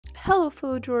Hello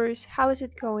fellow drawers, how is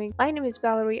it going? My name is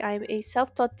Valerie, I am a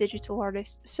self-taught digital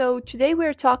artist. So today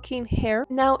we're talking hair.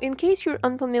 Now in case you're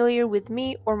unfamiliar with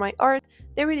me or my art,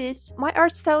 there it is. My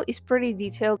art style is pretty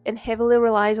detailed and heavily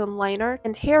relies on line art,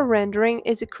 and hair rendering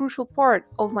is a crucial part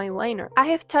of my line art. I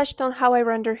have touched on how I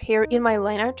render hair in my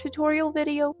line art tutorial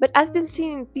video, but I've been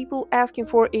seeing people asking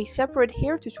for a separate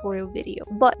hair tutorial video.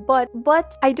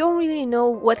 But I don't really know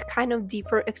what kind of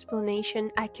deeper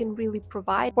explanation I can really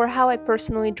provide for how I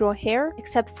personally draw hair,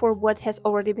 except for what has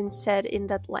already been said in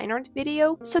that line art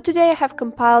video. So today I have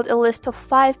compiled a list of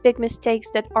 5 big mistakes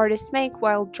that artists make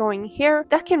while drawing hair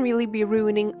that can really be ruining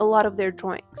a lot of their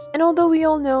drawings. And although we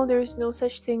all know there's no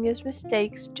such thing as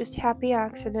mistakes, just happy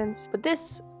accidents, but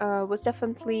this was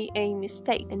definitely a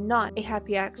mistake and not a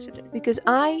happy accident, because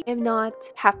I am not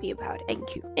happy about it.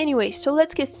 Thank you. Anyway, so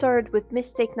let's get started with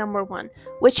mistake number 1,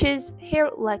 which is hair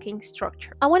lacking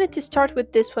structure. I wanted to start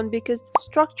with this one because the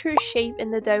structure, shape,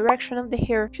 and the direction of the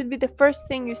hair should be the first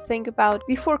thing you think about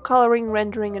before coloring,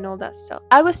 rendering, and all that stuff.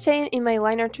 I was saying in my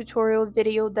line art tutorial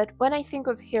video that when I think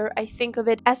of hair, I think of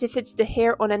it as if it's the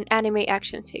hair on an anime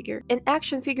action figure. And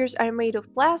action figures are made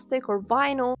of plastic or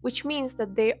vinyl, which means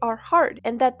that they are hard,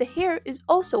 and that the hair is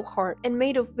also hard and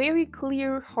made of very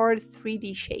clear, hard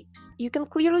 3D shapes. You can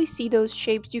clearly see those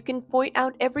shapes, you can point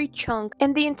out every chunk,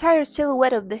 and the entire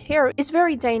silhouette of the hair is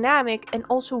very dynamic and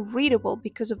also readable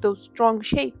because of those strong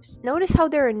shapes. Notice how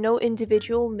there are no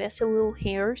individual messy little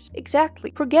hairs?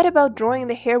 Exactly. Forget about drawing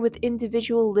the hair with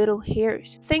individual little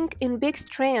hairs. Think in big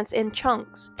strands and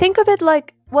chunks. Think of it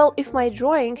like, well, if my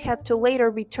drawing had to later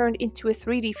be turned into a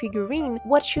 3D figurine,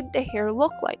 what should the hair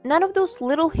look like? None of those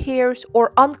little hairs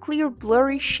or unclear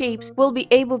blurry shapes will be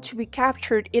able to be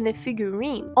captured in a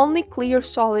figurine. Only clear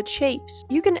solid shapes.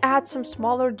 You can add some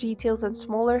smaller details and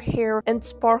smaller hair and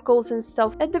sparkles and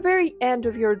stuff at the very end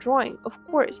of your drawing, of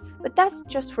course, but that's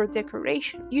just for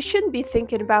decoration. You shouldn't be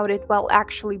thinking about it while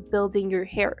actually building your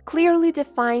hair. Clearly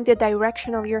define the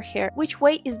direction of your hair. Which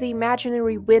way is the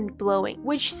imaginary wind blowing?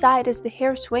 Which side is the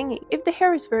hair swinging? If the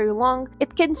hair is very long,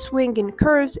 it can swing in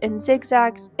curves and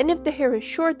zigzags, and if the hair is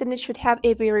short, then it should have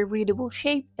a very readable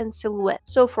shape and silhouette.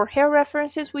 So for hair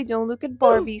references, we don't look at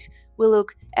Barbies, we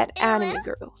look at anime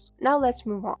girls. Now let's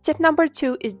move on. Tip number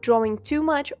 2 is drawing too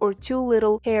much or too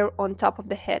little hair on top of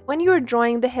the head. When you're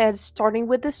drawing the head starting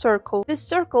with the circle, this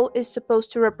circle is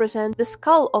supposed to represent the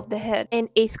skull of the head, and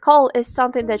a skull is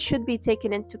something that should be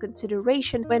taken into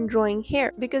consideration when drawing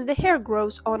hair, because the hair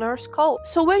grows on our skull.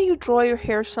 So when you draw your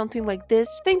hair something like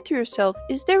this, think to yourself,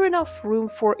 is there enough room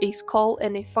for a skull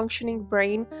and a functioning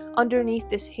brain underneath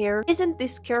this hair? Isn't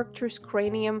this character's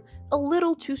cranium a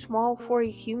little too small for a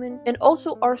human? And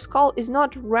also, our skull is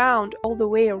not round all the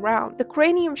way around. The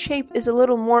cranium shape is a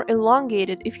little more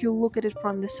elongated if you look at it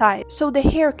from the side. So the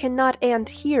hair cannot end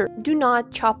here. Do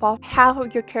not chop off half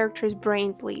of your character's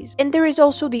brain, please. And there is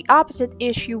also the opposite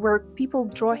issue where people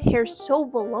draw hair so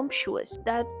voluptuous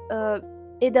that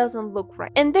it doesn't look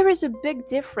right. And there is a big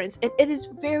difference, and it is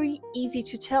very easy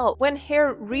to tell when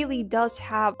hair really does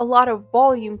have a lot of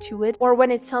volume to it, or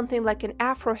when it's something like an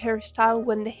afro hairstyle,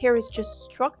 when the hair is just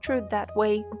structured that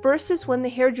way, versus when the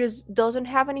hair just doesn't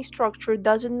have any structure,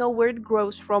 doesn't know where it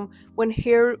grows from, when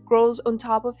hair grows on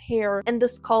top of hair and the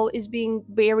skull is being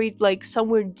buried like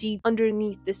somewhere deep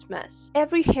underneath this mess.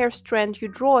 Every hair strand you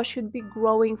draw should be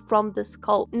growing from the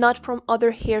skull, not from other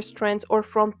hair strands or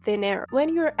from thin air. When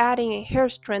you're adding a hair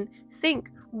strand, think,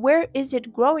 where is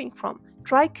it growing from?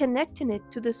 Try connecting it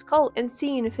to the skull and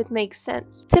seeing if it makes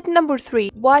sense. Tip number 3,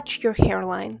 watch your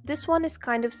hairline. This one is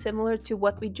kind of similar to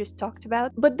what we just talked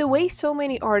about, but the way so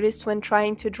many artists, when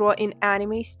trying to draw in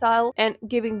anime style and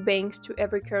giving bangs to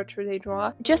every character they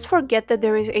draw, just forget that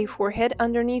there is a forehead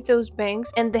underneath those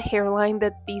bangs and the hairline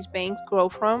that these bangs grow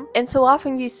from. And so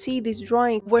often you see this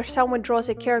drawing where someone draws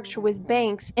a character with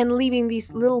bangs and leaving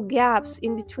these little gaps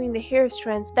in between the hair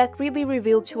strands that really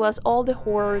reveal to us all the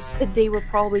horrors that they were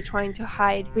probably trying to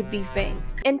hide with these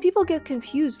bangs. And people get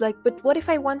confused, like, but what if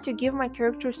I want to give my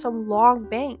character some long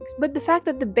bangs? But the fact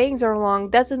that the bangs are long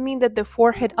doesn't mean that the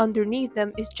forehead underneath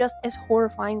them is just as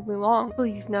horrifyingly long.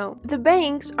 Please no. The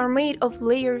bangs are made of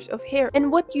layers of hair, and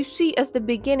what you see as the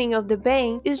beginning of the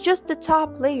bang is just the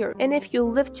top layer, and if you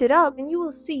lift it up, then you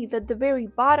will see that the very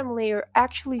bottom layer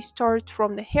actually starts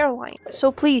from the hairline.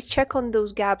 So please check on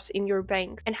those gaps in your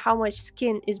bangs and how much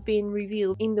skin is being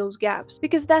revealed in those gaps,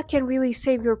 because that can really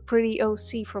save your pretty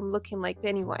POC from looking like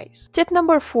Pennywise. Tip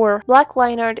number 4, black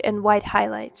line art and white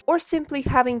highlights, or simply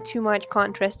having too much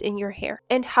contrast in your hair,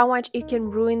 and how much it can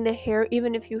ruin the hair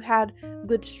even if you had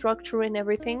good structure and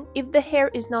everything. If the hair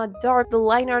is not dark, the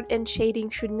line art and shading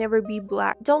should never be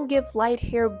black. Don't give light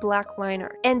hair black line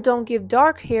art, and don't give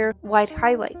dark hair white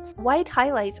highlights. White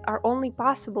highlights are only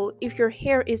possible if your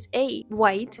hair is A,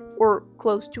 white or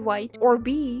close to white, or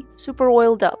B, super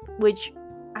oiled up, which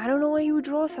I don't know why you would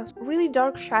draw them. Really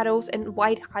dark shadows and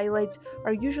white highlights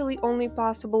are usually only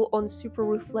possible on super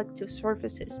reflective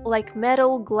surfaces, like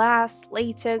metal, glass,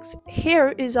 latex.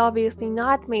 Hair is obviously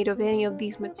not made of any of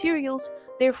these materials,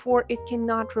 therefore it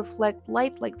cannot reflect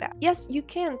light like that. Yes, you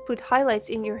can put highlights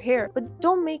in your hair, but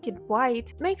don't make it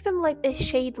white. Make them like a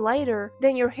shade lighter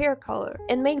than your hair color,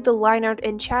 and make the line art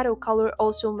and shadow color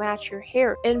also match your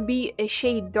hair and be a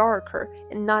shade darker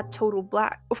and not total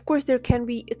black. Of course, there can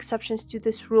be exceptions to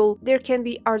this rule. There can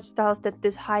be art styles that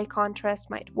this high contrast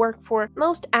might work for.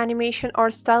 Most animation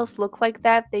art styles look like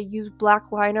that. They use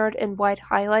black line art and white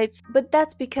highlights, but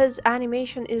that's because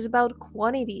animation is about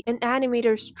quantity, and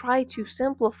animators try to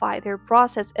simplify their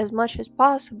process as much as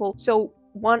possible, so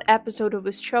one episode of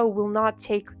a show will not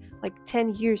take like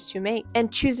 10 years to make,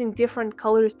 and choosing different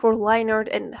colors for line art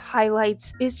and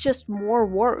highlights is just more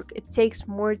work. It takes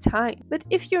more time. But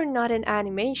if you're not in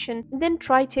animation, then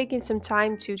try taking some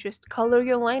time to just color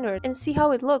your line art and see how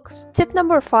it looks. Tip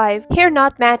number 5, hair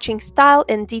not matching style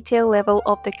and detail level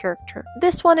of the character.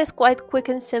 This one is quite quick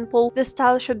and simple. The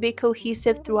style should be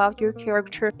cohesive throughout your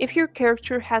character. If your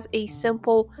character has a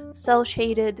simple,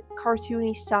 cel-shaded,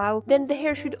 cartoony style, then the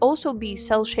hair should also be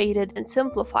cel-shaded and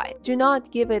simplified. Do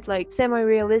not give it like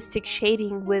semi-realistic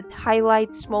shading with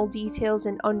highlights, small details,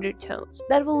 and undertones.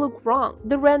 That will look wrong.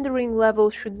 The rendering level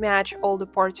should match all the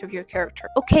parts of your character.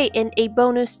 Okay, and a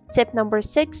bonus tip number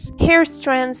 6, hair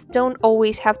strands don't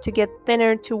always have to get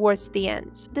thinner towards the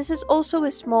ends. This is also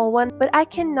a small one, but I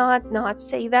cannot not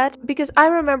say that, because I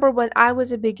remember when I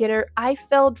was a beginner, I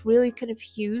felt really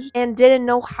confused and didn't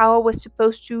know how I was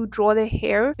supposed to draw the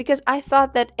hair, because I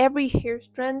thought that every hair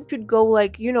strand should go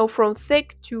like, you know, from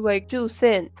thick to like too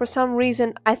thin. For some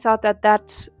reason, I thought that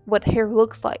that's what hair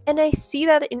looks like, and I see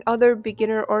that in other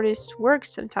beginner artists' work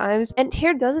sometimes, and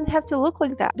hair doesn't have to look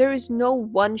like that. There is no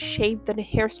one shape that a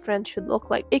hair strand should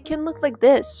look like. It can look like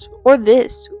this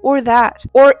or that,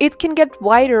 or it can get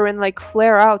wider and like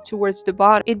flare out towards the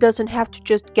bottom. It doesn't have to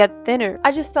just get thinner.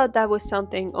 I just thought that was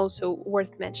something also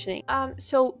worth mentioning.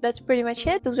 So that's pretty much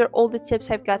it. Those are all the tips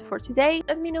I've got for today.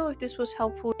 Let me know if this was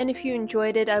helpful, and if you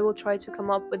enjoyed it, I will try to come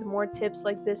up with more tips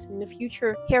like this in the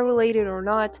future, hair related or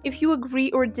not. If you agree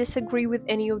or disagree with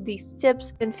any of these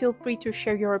tips, then feel free to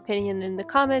share your opinion in the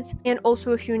comments. And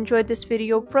also, if you enjoyed this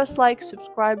video, press like,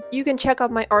 subscribe. You can check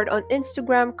out my art on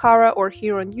Instagram, Kara, or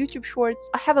here on YouTube Shorts.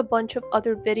 I have a bunch of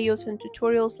other videos and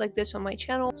tutorials like this on my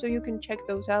channel, so you can check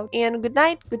those out. And good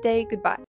night, good day, goodbye.